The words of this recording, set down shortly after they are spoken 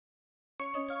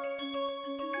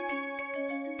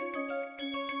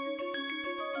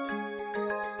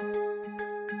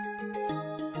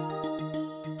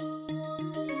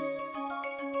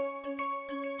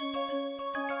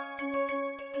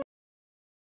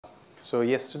So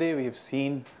yesterday we have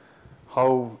seen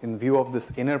how, in view of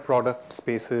this inner product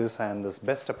spaces and this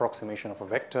best approximation of a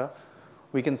vector,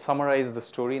 we can summarize the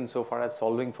story insofar as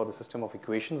solving for the system of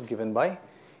equations given by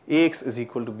Ax is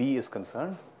equal to b is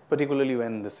concerned, particularly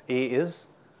when this A is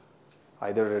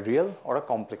either a real or a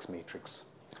complex matrix.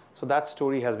 So that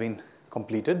story has been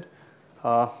completed.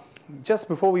 Just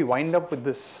before we wind up with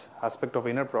this aspect of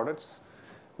inner products,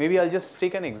 maybe I'll just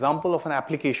take an example of an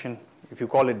application, if you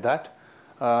call it that,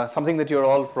 something that you're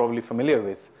all probably familiar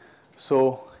with.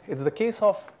 So it's the case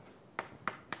of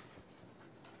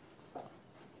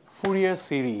Fourier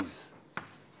series.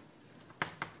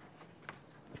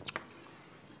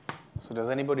 So does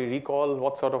anybody recall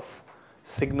what sort of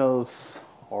signals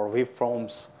or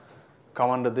waveforms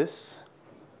come under this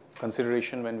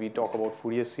consideration when we talk about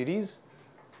Fourier series?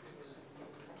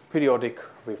 Periodic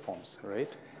waveforms, right?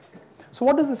 So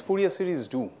what does this Fourier series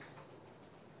do?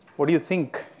 What do you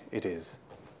think it is?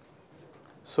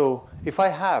 So if I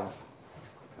have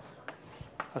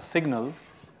a signal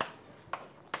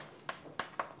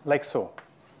like so,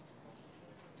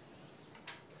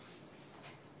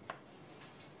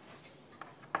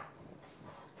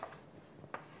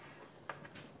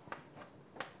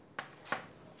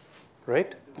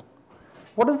 right?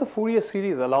 What does the Fourier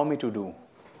series allow me to do?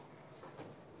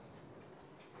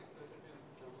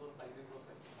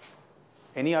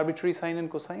 Any arbitrary sine and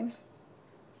cosine?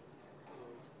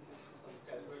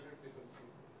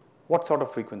 What sort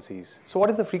of frequencies? So what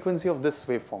is the frequency of this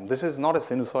waveform? This is not a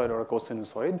sinusoid or a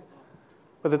cosinusoid,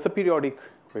 but it's a periodic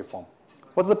waveform.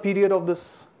 What's the period of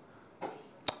this?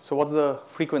 So what's the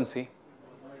frequency?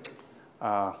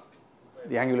 The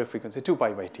angular frequency, 2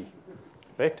 pi by t,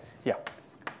 right? Yeah.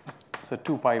 So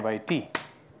 2 pi by t.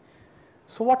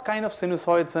 So what kind of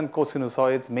sinusoids and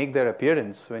cosinusoids make their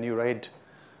appearance when you write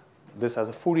this as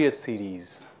a Fourier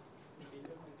series?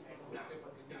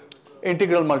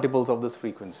 Integral multiples of this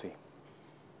frequency.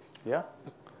 Yeah.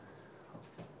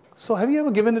 So have you ever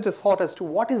given it a thought as to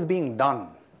what is being done?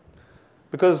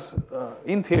 Because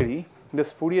in theory,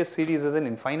 this Fourier series is an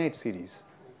infinite series,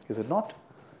 is it not?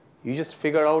 You just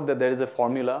figure out that there is a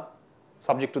formula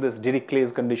subject to this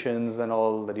Dirichlet's conditions and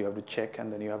all that you have to check,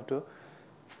 and then you have to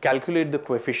calculate the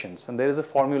coefficients, and there is a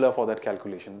formula for that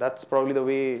calculation. That's probably the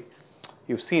way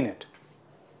you've seen it.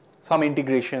 Some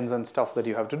integrations and stuff that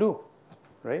you have to do,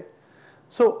 right?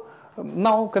 So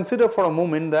now consider for a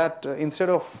moment that instead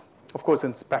of course,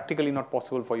 it's practically not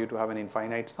possible for you to have an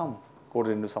infinite sum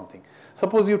coded into something.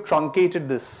 Suppose you truncated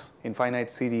this infinite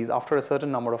series after a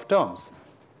certain number of terms.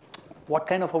 What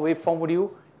kind of a waveform would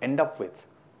you end up with?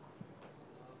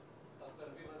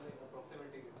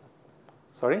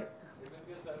 Sorry?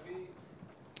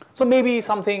 So maybe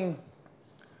something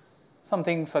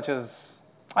such as,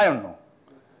 I don't know.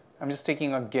 I'm just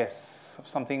taking a guess of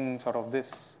something sort of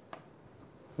this,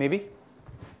 maybe.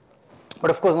 But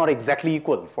of course not exactly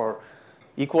equal. For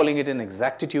equaling it in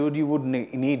exactitude, you would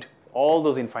need all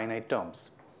those infinite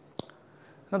terms.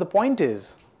 Now the point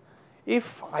is,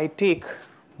 if I take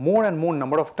more and more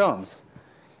number of terms,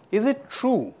 is it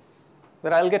true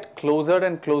that I'll get closer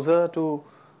and closer to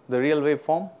the real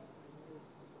waveform?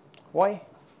 Why?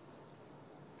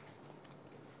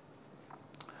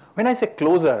 When I say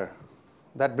closer,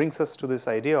 that brings us to this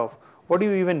idea of what do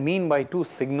you even mean by two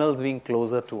signals being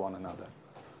closer to one another?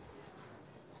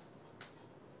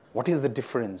 What is the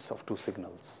difference of two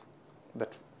signals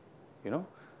that,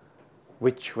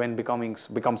 which when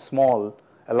becomes small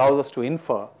allows us to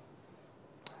infer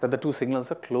that the two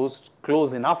signals are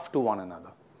close enough to one another?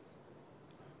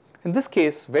 In this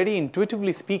case, very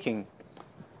intuitively speaking,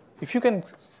 if you can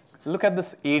look at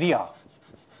this area,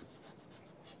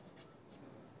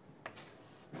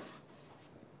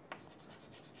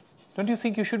 don't you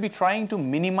think you should be trying to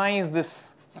minimize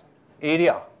this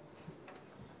area?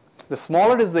 The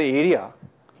smaller is the area,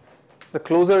 the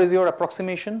closer is your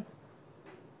approximation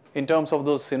in terms of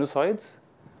those sinusoids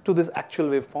to this actual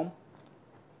waveform.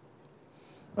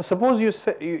 Now, suppose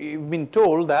you've been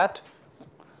told that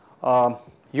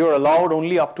you're allowed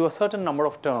only up to a certain number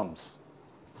of terms,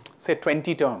 say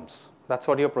 20 terms. That's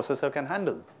what your processor can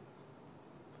handle.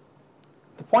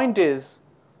 The point is,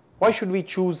 why should we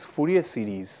choose Fourier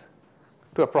series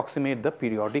to approximate the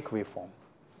periodic waveform?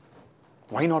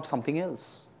 Why not something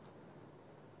else?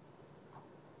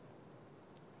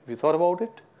 Have you thought about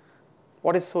it?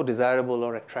 What is so desirable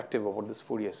or attractive about this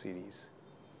Fourier series?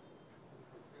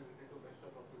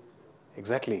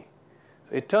 Exactly.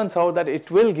 So it turns out that it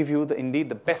will give you indeed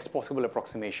the best possible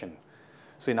approximation.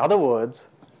 So in other words,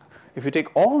 if you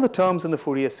take all the terms in the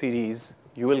Fourier series,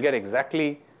 you will get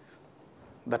exactly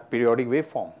that periodic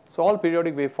waveform. So all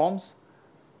periodic waveforms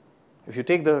if you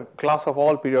take the class of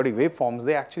all periodic waveforms,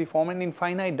 they actually form an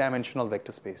infinite dimensional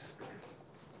vector space.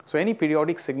 So any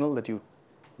periodic signal that you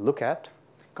look at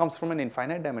comes from an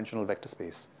infinite dimensional vector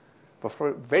space. But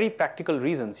for very practical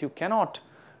reasons, you cannot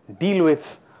deal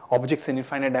with objects in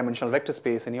infinite dimensional vector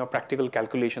space in your practical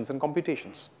calculations and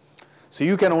computations. So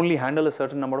you can only handle a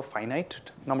certain number of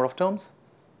finite number of terms,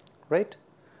 right?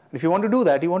 If you want to do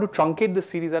that, you want to truncate this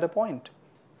series at a point,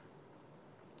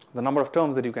 the number of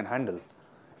terms that you can handle.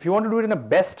 If you want to do it in a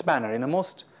best manner, in a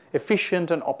most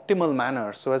efficient and optimal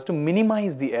manner, so as to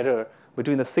minimize the error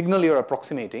between the signal you're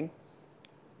approximating,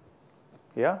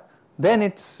 yeah, then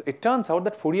it turns out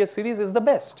that Fourier series is the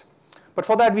best. But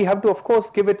for that, we have to, of course,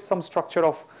 give it some structure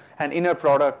of an inner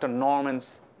product, a norm, and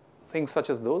things such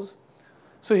as those.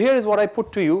 So here is what I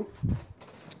put to you,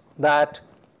 that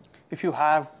if you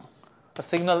have a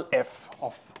signal f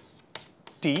of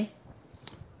t,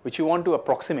 which you want to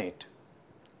approximate,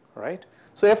 right?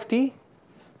 So ft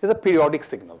is a periodic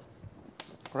signal,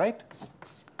 right?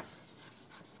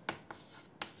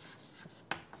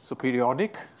 So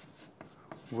periodic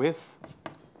with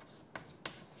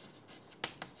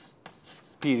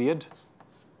period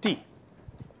t.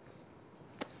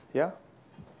 Yeah.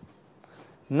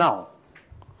 Now,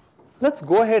 let's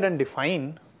go ahead and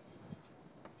define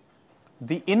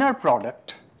the inner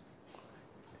product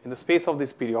in the space of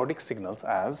these periodic signals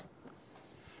as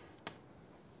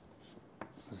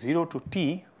 0 to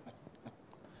t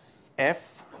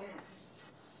f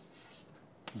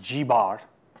g bar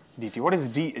dt. What is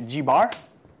g bar?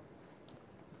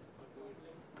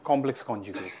 Complex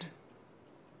conjugate,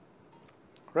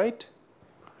 right?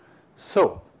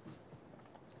 So,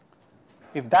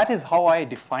 if that is how I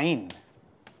define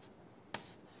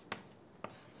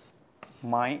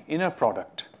my inner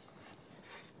product,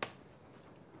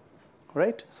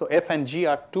 right? So f and g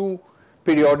are two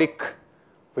periodic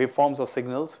waveforms or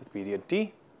signals with period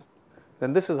t.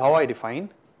 Then this is how I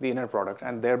define the inner product,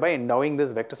 and thereby endowing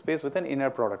this vector space with an inner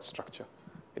product structure.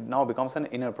 It now becomes an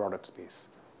inner product space,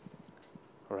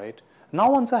 right?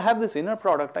 Now once I have this inner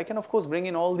product, I can of course bring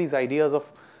in all these ideas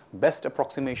of best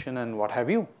approximation and what have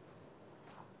you.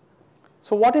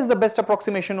 So what is the best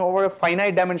approximation over a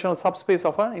finite dimensional subspace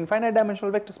of an infinite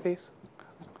dimensional vector space?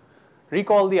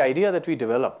 Recall the idea that we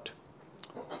developed.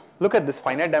 Look at this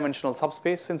finite dimensional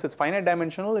subspace. Since it's finite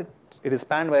dimensional, it is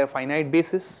spanned by a finite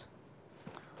basis.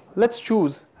 Let's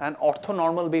choose an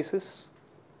orthonormal basis.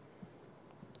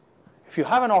 If you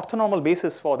have an orthonormal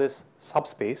basis for this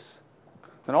subspace,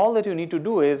 then all that you need to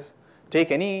do is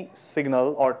take any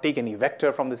signal or take any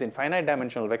vector from this infinite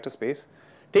dimensional vector space,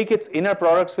 take its inner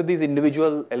products with these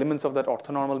individual elements of that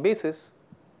orthonormal basis,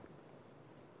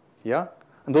 yeah,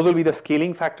 and those will be the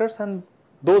scaling factors, and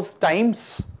those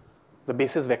times the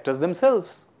basis vectors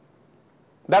themselves.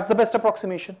 That's the best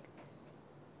approximation,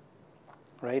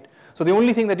 right? So the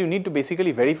only thing that you need to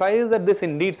basically verify is that this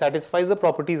indeed satisfies the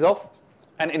properties of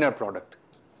an inner product,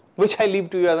 which I leave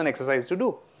to you as an exercise to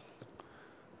do,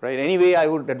 right? Anyway, I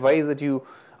would advise that you,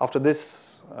 after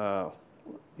this,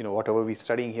 whatever we're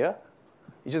studying here,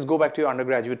 you just go back to your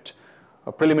undergraduate,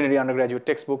 preliminary undergraduate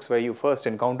textbooks where you first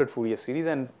encountered Fourier series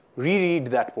and reread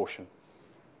that portion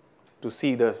to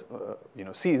see this,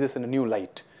 see this in a new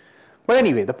light. But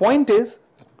anyway, the point is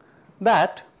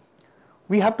that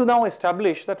we have to now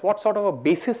establish that what sort of a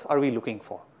basis are we looking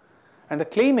for. And the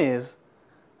claim is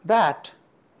that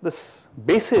this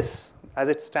basis as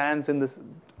it stands in this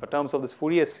terms of this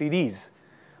Fourier series,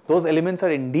 those elements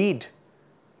are indeed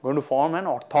going to form an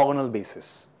orthogonal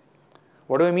basis.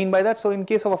 What do I mean by that? So in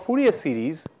case of a Fourier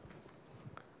series,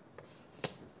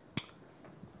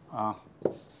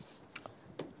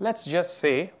 let's just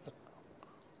say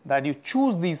that you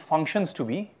choose these functions to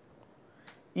be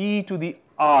e to the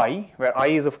I, where I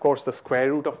is of course the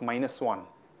square root of -1,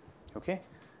 okay?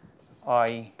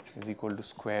 I is equal to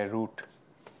square root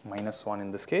 -1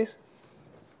 in this case,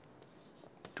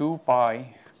 2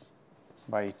 pi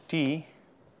by t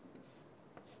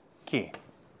k,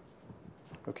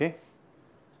 okay?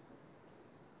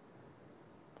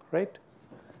 Right?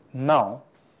 Now,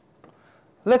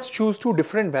 let's choose two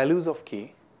different values of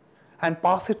k and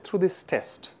pass it through this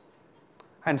test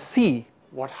and see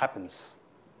what happens.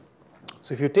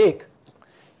 So if you take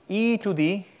e to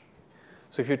the,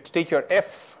 so if you take your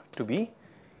f to be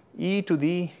e to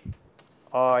the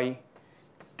I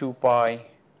 2 pi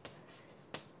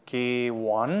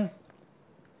k1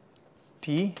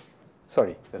 t,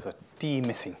 sorry, there's a t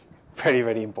missing, very,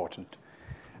 very important,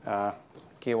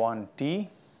 k1 t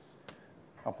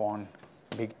upon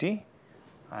big T,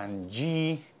 and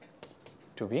g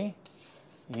to be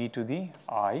e to the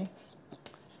I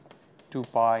 2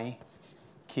 pi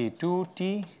k2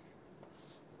 t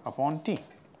upon t.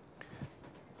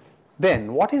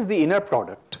 Then what is the inner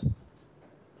product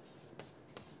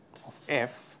of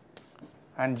f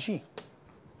and g?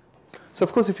 So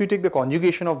of course if you take the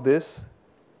conjugation of this,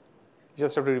 you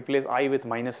just have to replace I with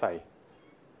minus I.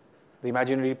 The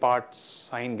imaginary part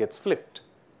sign gets flipped,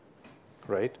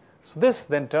 right? So this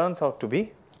then turns out to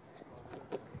be,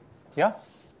 yeah,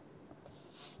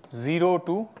 0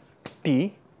 to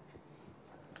t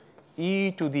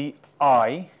e to the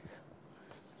I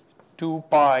 2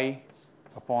 pi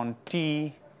upon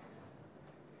t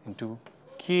into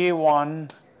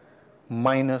k1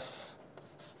 minus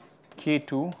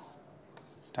k2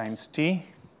 times t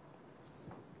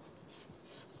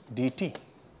dt.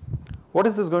 What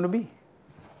is this going to be?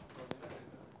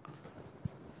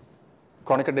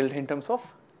 Kronecker delta in terms of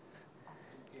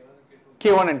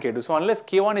k1 and k2. So unless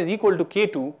k1 is equal to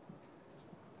k2,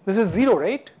 this is 0,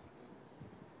 right?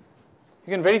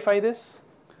 You can verify this.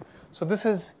 So this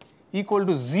is equal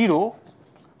to 0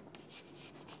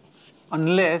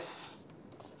 unless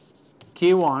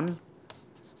k1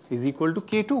 is equal to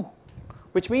k2,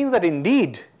 which means that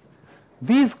indeed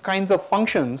these kinds of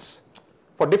functions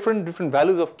for different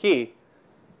values of k,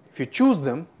 if you choose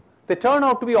them, they turn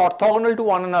out to be orthogonal to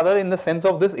one another in the sense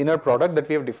of this inner product that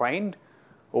we have defined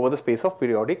over the space of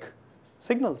periodic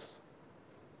signals,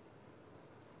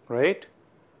 right?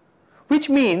 Which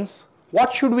means,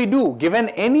 what should we do given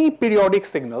any periodic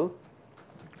signal?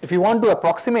 If you want to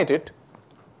approximate it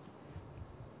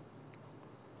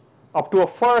up to a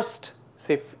first,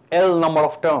 say, L number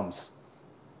of terms,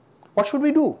 what should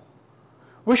we do?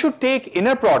 We should take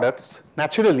inner products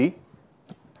naturally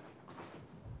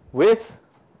with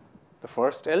the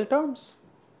first L terms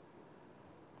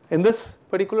in this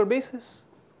particular basis.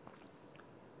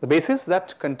 The basis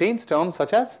that contains terms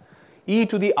such as e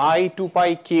to the I 2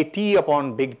 pi kt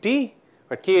upon big T,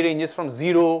 where k ranges from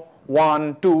 0,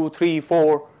 1, 2, 3,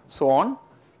 4, so on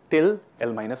till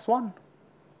L minus 1.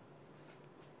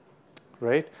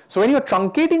 Right? So when you are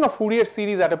truncating a Fourier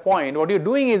series at a point, what you are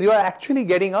doing is you are actually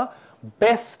getting a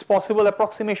best possible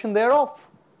approximation thereof.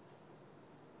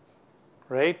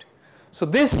 Right? So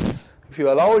this, if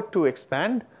you allow it to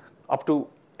expand up to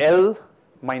L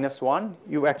minus 1,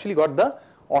 you've actually got the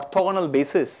orthogonal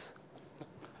basis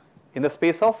in the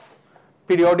space of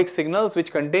periodic signals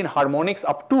which contain harmonics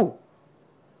up to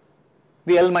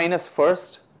the L minus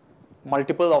first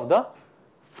multiple of the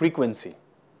frequency.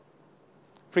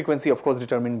 Frequency of course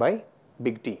determined by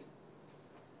big T,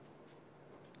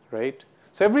 right?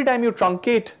 So every time you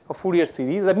truncate a Fourier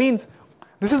series, that means,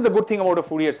 this is the good thing about a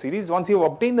Fourier series, once you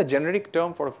have obtained the generic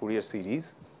term for a Fourier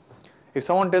series, if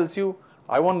someone tells you,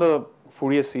 I want the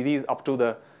Fourier series up to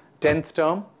the 10th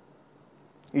term,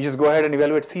 you just go ahead and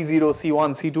evaluate C0,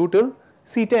 C1, C2 till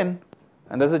C10,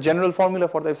 and there's a general formula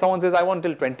for that. If someone says, I want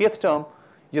till 20th term,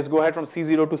 you just go ahead from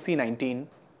C0 to C19,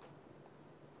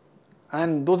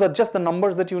 and those are just the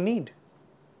numbers that you need,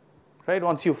 right?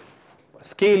 Once you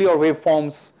scale your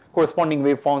waveforms, corresponding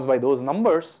waveforms by those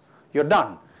numbers, you're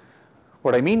done.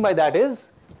 What I mean by that is,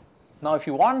 now if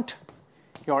you want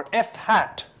your f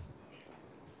hat,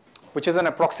 which is an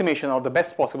approximation or the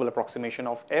best possible approximation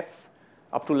of f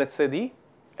up to, let's say, the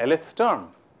Lth term,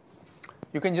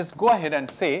 you can just go ahead and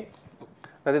say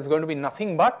that it's going to be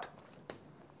nothing but,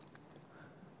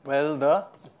 well, the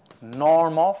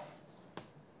norm of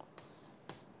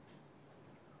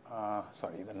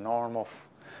the norm of,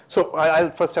 so I'll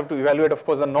first have to evaluate, of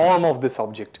course, the norm of this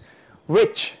object,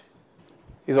 which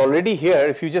is already here.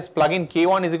 If you just plug in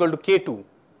k1 is equal to k2,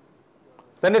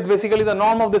 then it's basically the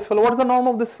norm of this fellow. What is the norm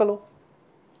of this fellow?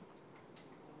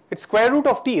 It's square root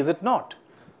of t, is it not?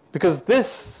 Because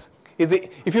this is the,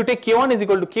 if you take k1 is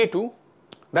equal to k2,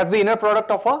 that's the inner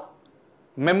product of a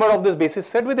member of this basis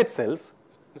set with itself,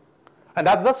 and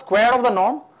that's the square of the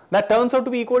norm that turns out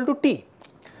to be equal to t.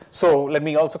 So let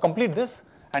me also complete this,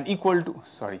 and equal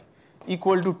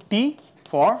to t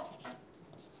for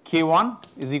k1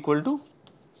 is equal to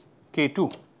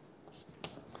k2.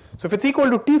 So if it's equal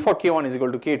to t for k1 is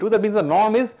equal to k2, that means the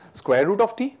norm is square root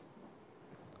of t.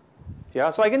 Yeah,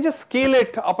 so I can just scale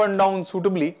it up and down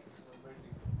suitably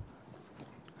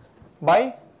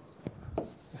by,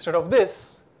 instead of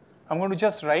this, I'm going to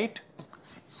just write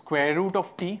square root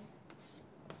of t,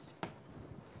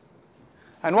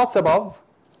 and what's above?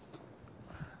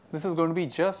 This is going to be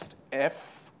just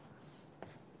f,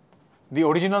 the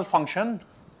original function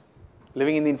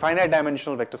living in the infinite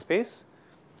dimensional vector space,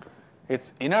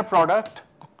 its inner product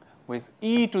with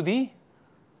e to the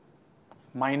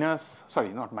minus, sorry,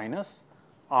 not minus,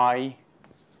 I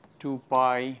 2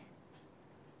 pi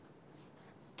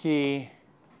k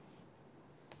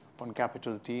upon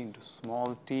capital T into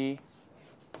small t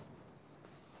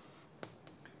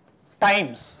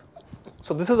times.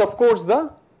 So this is of course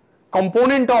the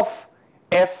component of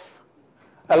f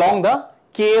along the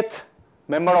kth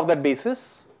member of that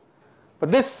basis,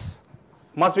 but this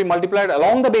must be multiplied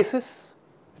along the basis.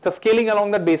 It's a scaling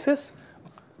along that basis,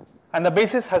 and the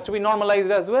basis has to be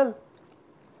normalized as well.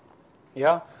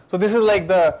 Yeah. So this is like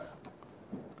the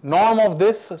norm of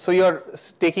this. So you are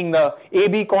taking the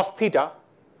AB cos theta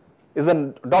is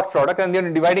the dot product, and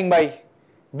then dividing by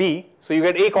B, so you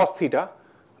get A cos theta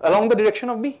along the direction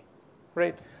of B,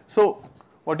 right? So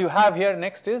what you have here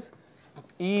next is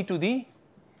e to the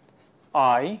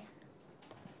I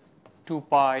 2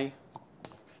 pi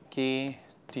k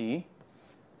t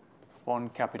upon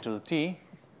capital T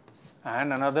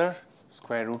and another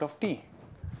square root of t.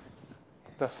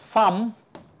 The sum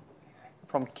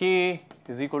from k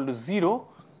is equal to 0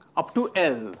 up to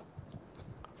L,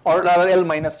 or rather L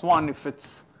minus 1. If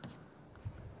it's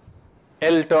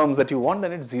L terms that you want,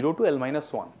 then it's 0 to L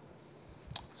minus 1.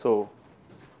 So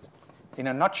in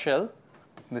a nutshell,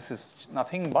 this is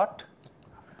nothing but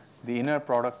the inner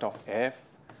product of f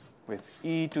with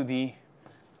e to the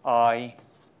I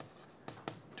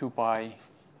 2 pi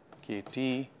k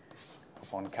t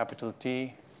upon capital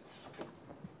T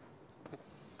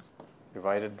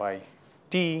divided by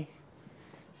t,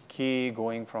 k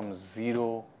going from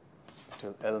 0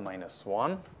 till L minus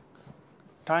 1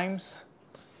 times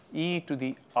e to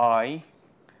the I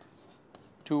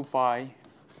 2 pi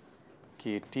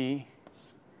k t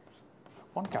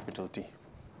upon capital T.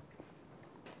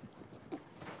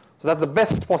 So that's the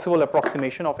best possible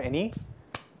approximation of any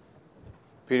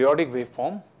periodic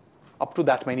waveform up to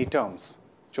that many terms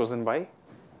chosen by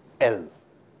L.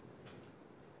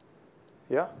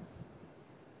 Yeah?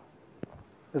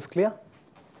 Is clear?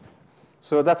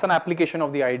 So that's an application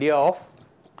of the idea of,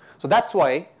 so that's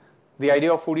why the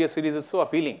idea of Fourier series is so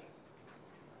appealing.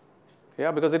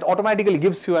 Yeah, because it automatically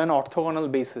gives you an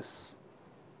orthogonal basis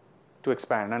to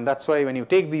expand, and that's why when you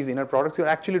take these inner products, you're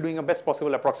actually doing a best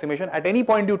possible approximation. At any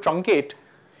point you truncate,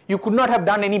 you could not have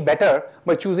done any better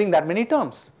by choosing that many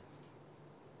terms,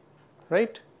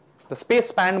 right? The space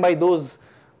spanned by those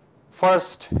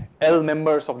first L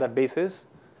members of that basis,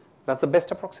 that's the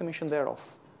best approximation thereof,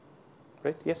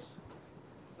 right? Yes?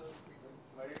 So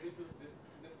why did you choose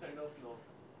this kind of norm,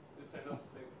 this kind of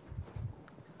like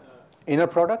inner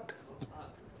product?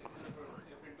 inner product,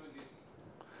 f into g?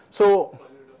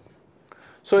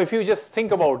 So if you just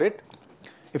think about it,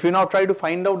 if you now try to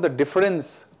find out the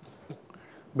difference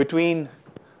between,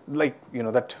 like, you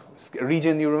know, that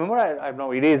region, you remember, I've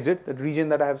now erased it, that region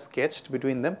that I have sketched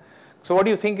between them. So what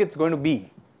do you think it's going to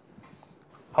be?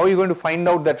 How are you going to find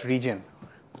out that region?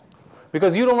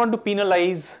 Because you don't want to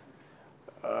penalize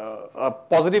a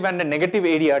positive and a negative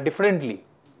area differently.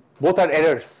 Both are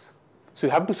errors. So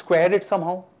you have to square it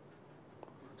somehow.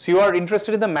 So you are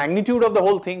interested in the magnitude of the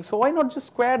whole thing, so why not just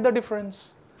square the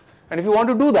difference? And if you want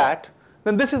to do that,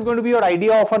 then this is going to be your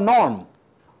idea of a norm.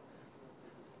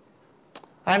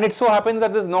 And it so happens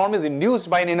that this norm is induced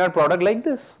by an inner product like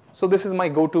this. So this is my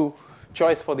go-to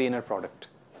choice for the inner product.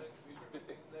 Like we should be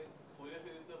saying like Fourier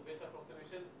series is the best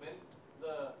approximation when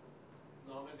the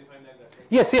norm is defined like that. Right?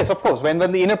 Yes, yes, of course. When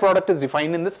the inner product is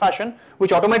defined in this fashion,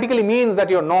 which automatically means that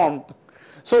your norm,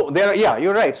 so there, yeah,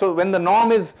 you're right. So when the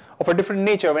norm is of a different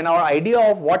nature, when our idea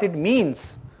of what it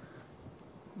means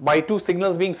by two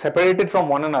signals being separated from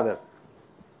one another,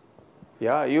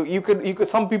 yeah, you could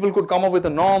some people could come up with a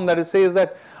norm that it says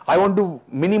that I want to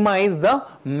minimize the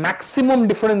maximum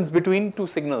difference between two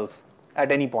signals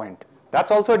at any point. That's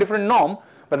also a different norm,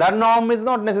 but that norm is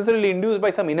not necessarily induced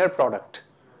by some inner product.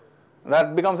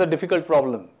 That becomes a difficult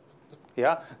problem.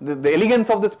 Yeah, the elegance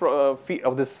of this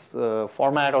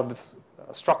format or this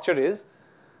structure is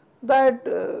that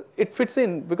it fits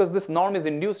in because this norm is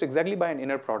induced exactly by an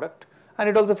inner product, and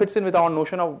it also fits in with our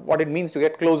notion of what it means to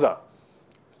get closer.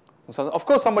 So of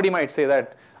course somebody might say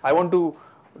that I want to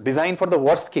design for the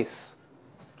worst case.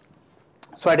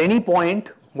 So at any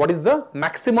point, what is the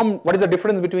maximum, what is the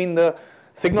difference between the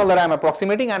signal that I am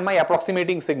approximating and my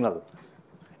approximating signal?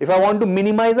 If I want to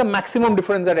minimize the maximum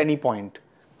difference at any point,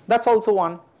 that's also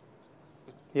one.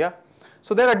 Yeah.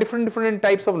 So there are different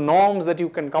types of norms that you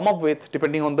can come up with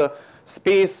depending on the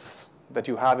space that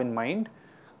you have in mind.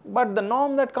 But the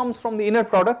norm that comes from the inner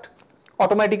product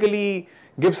automatically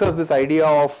gives us this idea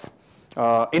of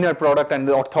inner product and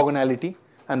the orthogonality,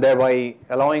 and thereby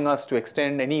allowing us to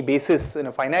extend any basis in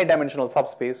a finite dimensional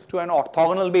subspace to an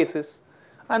orthogonal basis.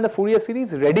 And the Fourier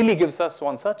series readily gives us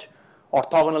one such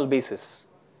orthogonal basis,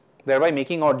 thereby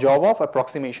making our job of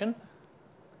approximation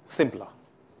simpler.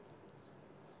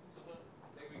 So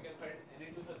like we can find any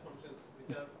two such functions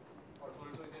which are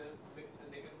orthogonal to each other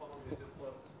and they can form a basis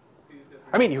for series f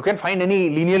I mean, you can find any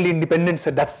linearly independent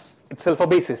set, that's itself a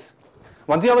basis.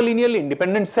 Once you have a linearly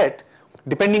independent set,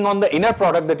 depending on the inner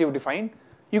product that you've defined,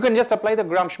 you can just apply the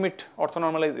Gram-Schmidt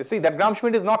orthonormalization. See, that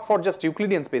Gram-Schmidt is not for just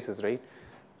Euclidean spaces, right?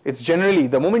 It's generally,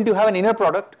 the moment you have an inner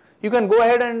product, you can go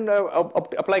ahead and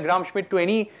apply Gram-Schmidt to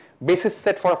any basis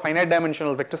set for a finite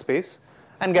dimensional vector space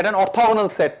and get an orthogonal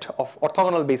set of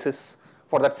orthogonal basis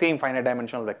for that same finite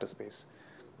dimensional vector space,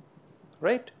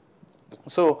 right?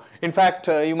 So, in fact,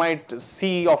 you might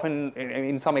see often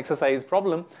in some exercise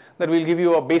problem that will give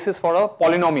you a basis for a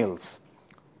polynomials,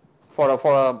 for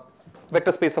a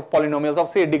vector space of polynomials of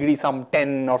say degree some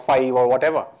 10 or 5 or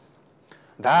whatever.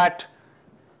 That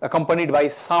accompanied by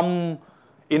some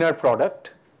inner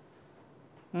product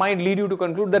might lead you to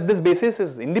conclude that this basis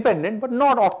is independent but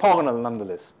not orthogonal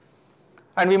nonetheless.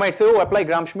 And we might say, oh, apply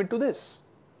Gram-Schmidt to this,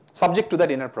 subject to that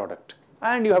inner product.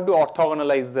 And you have to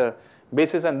orthogonalize the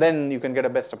basis and then you can get a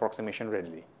best approximation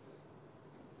readily.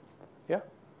 Yeah?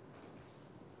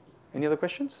 Any other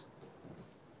questions?